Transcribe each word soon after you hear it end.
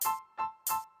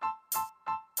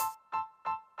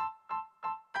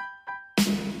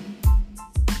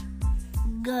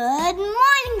Good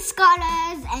morning,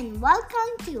 scholars, and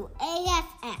welcome to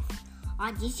AFF,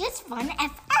 Audacious Fun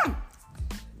FM.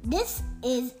 This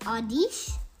is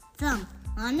Audish from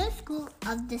Honor School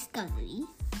of Discovery.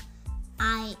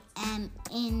 I am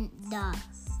in the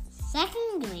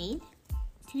second grade.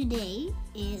 Today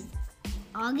is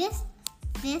August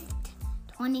 5th,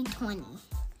 2020.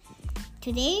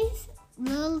 Today's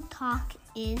Real Talk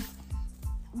is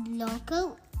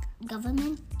Local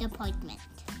Government Department.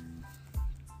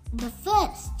 The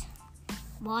first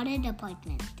water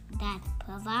department that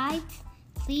provides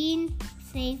clean,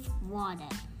 safe water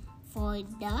for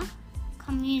the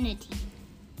community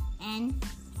and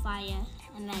fire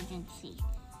emergency.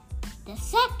 The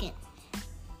second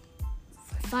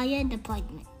fire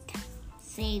department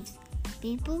saves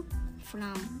people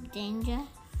from dangerous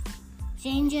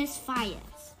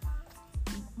fires.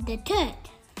 The third,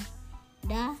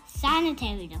 the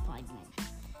sanitary department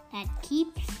that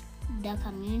keeps the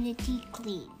community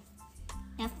clean.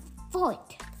 The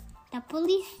fourth, the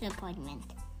police department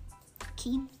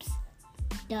keeps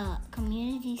the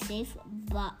community safe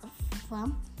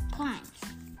from crimes.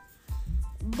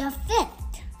 The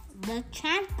fifth, the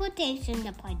transportation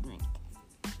department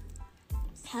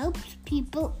helps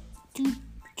people to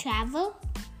travel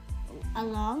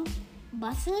along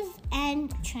buses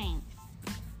and trains.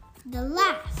 The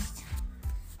last,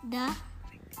 the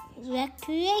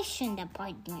recreation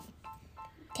department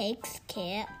takes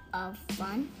care of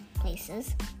fun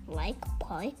places like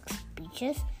parks,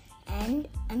 beaches, and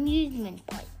amusement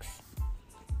parks.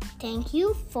 Thank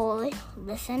you for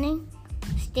listening.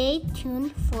 Stay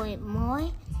tuned for more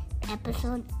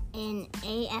episodes in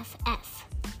AFF.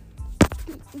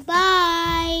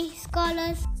 Bye,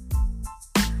 scholars.